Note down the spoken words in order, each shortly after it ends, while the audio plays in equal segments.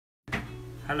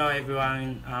Hello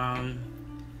everyone.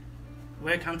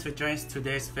 Welcome to join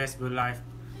today's Facebook Live.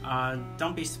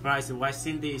 Don't be surprised why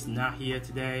Cindy is not here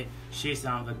today. She's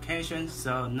on vacation,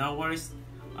 so no worries.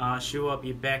 She will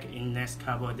be back in next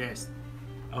couple of days.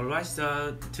 Alright,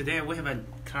 so today we have a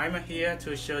climber here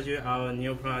to show you our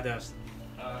new products.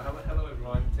 Hello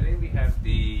everyone. Today we have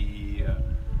the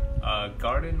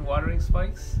garden watering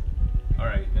spikes.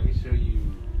 Alright, let me show you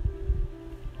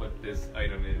what this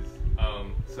item is.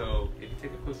 So if you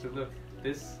take a closer look,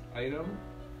 this item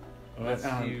lets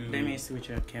you... Let me switch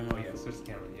your camera. Oh yeah, switch the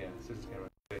camera. Yeah, switch the camera.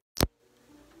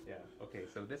 Yeah, okay,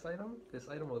 so this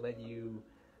item will let you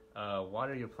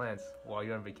water your plants while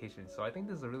you're on vacation. So I think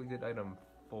this is a really good item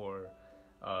for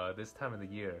this time of the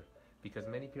year, because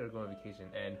many people are going on vacation,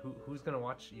 and who's gonna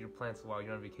watch your plants while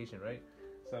you're on vacation, right?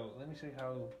 So let me show you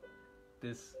how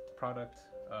this product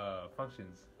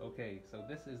functions. Okay, so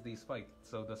this is the spike.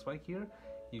 So the spike here,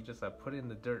 you just put it in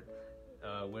the dirt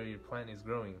where your plant is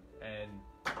growing, and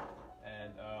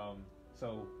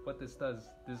so what this does,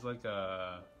 there's like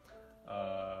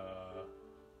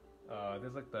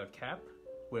there's like the cap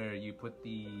where you put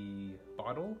the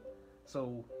bottle.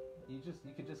 So you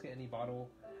could just get any bottle.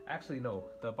 Actually no,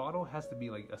 the bottle has to be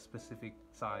like a specific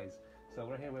size. So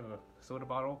right here we have a soda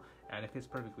bottle and it fits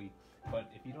perfectly. But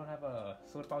if you don't have a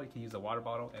soda bottle, you can use a water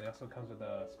bottle, and it also comes with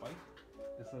a spike.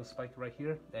 This little spike right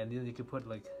here, and then you could put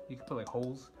like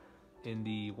holes in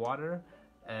the water,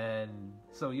 and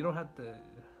so you don't have to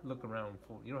look around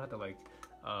for, you don't have to like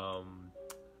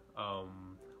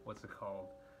what's it called,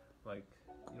 like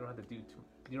you don't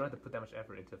have to put that much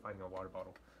effort into finding a water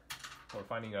bottle or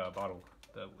finding a bottle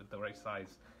with the right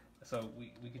size. So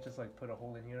we could just like put a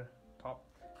hole in here, pop,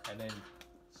 and then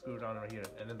screw it on right here,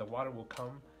 and then the water will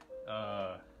come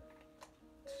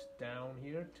down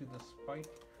here to the spike,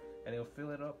 and it'll fill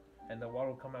it up, and the water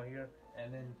will come out here,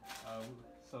 and then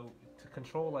so to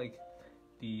control like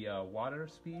the water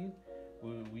speed,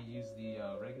 we use the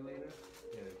regulator.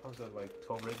 Yeah, it comes with like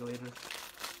 12 regulators.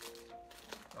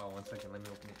 Oh, one second, let me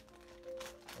open it.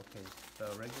 Okay, the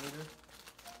regulator,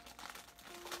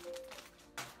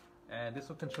 and this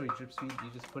will control your drip speed. You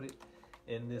just put it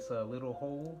in this little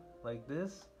hole like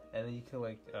this, and then you can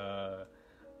like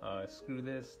screw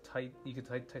this tight. You can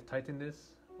tighten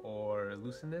this or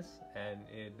loosen this, and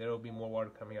there will be more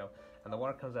water coming out. And the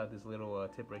water comes out this little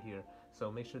tip right here.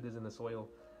 So make sure this is in the soil.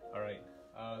 All right,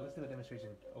 let's do a demonstration.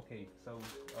 Okay, so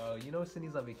you know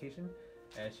Cindy's on vacation,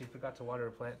 and she forgot to water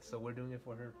her plant, so we're doing it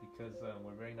for her because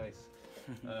we're very nice.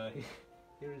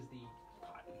 Here is the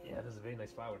pot. Yeah, this is a very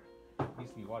nice flower. It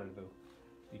needs to be watered though,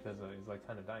 because it's like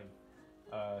kind of dying.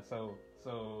 So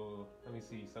let me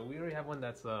see. So we already have one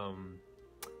that's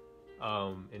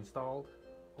installed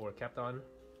or kept on,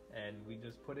 and we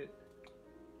just put it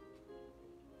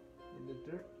in the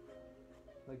dirt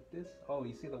like this. Oh,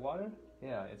 you see the water?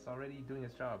 Yeah, it's already doing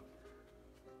its job.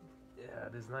 Yeah,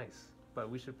 this is nice, but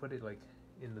we should put it like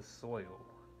in the soil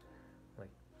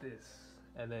like this,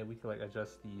 and then we can like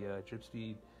adjust the drip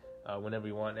speed whenever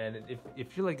you want. And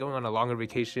if you're like going on a longer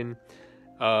vacation,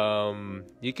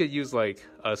 you could use like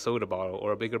a soda bottle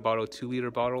or a bigger bottle,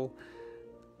 2-liter bottle,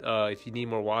 if you need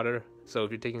more water. So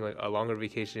if you're taking like a longer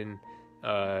vacation,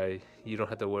 you don't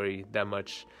have to worry that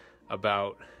much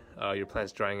about your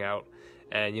plants drying out.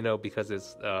 And you know, because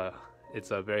it's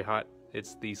very hot,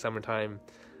 it's the summertime,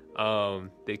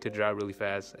 they could dry really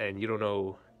fast, and you don't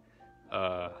know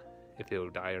if it'll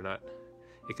die or not.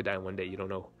 It could die in one day, you don't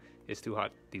know. It's too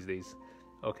hot these days.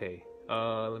 Okay,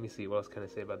 let me see, what else can I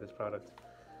say about this product?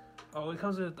 Oh, it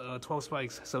comes with 12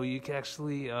 spikes, so you can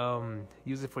actually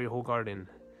use it for your whole garden,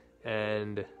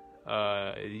 and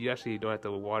you actually don't have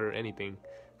to water anything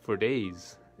for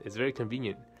days. It's very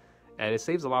convenient, and it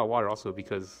saves a lot of water also,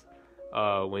 because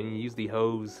when you use the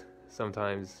hose,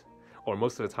 sometimes, or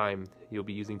most of the time, you'll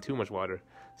be using too much water.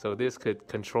 So this could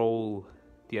control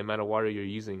the amount of water you're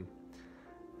using.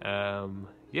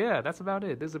 Yeah, that's about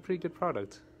it. This is a pretty good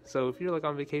product. So if you're like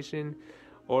on vacation,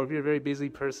 or if you're a very busy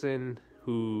person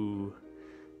who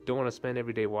don't want to spend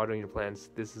every day watering your plants,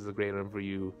 this is a great one for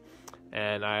you,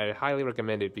 and I highly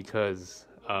recommend it because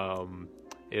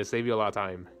it'll save you a lot of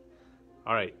time.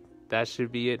 All right, that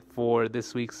should be it for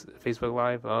this week's Facebook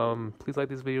Live. Please like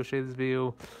this video, share this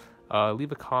video,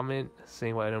 leave a comment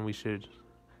saying what item we should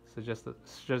suggest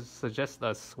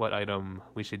us what item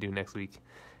we should do next week,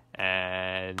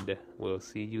 and we'll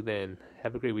see you then.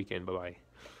 Have a great weekend. Bye bye.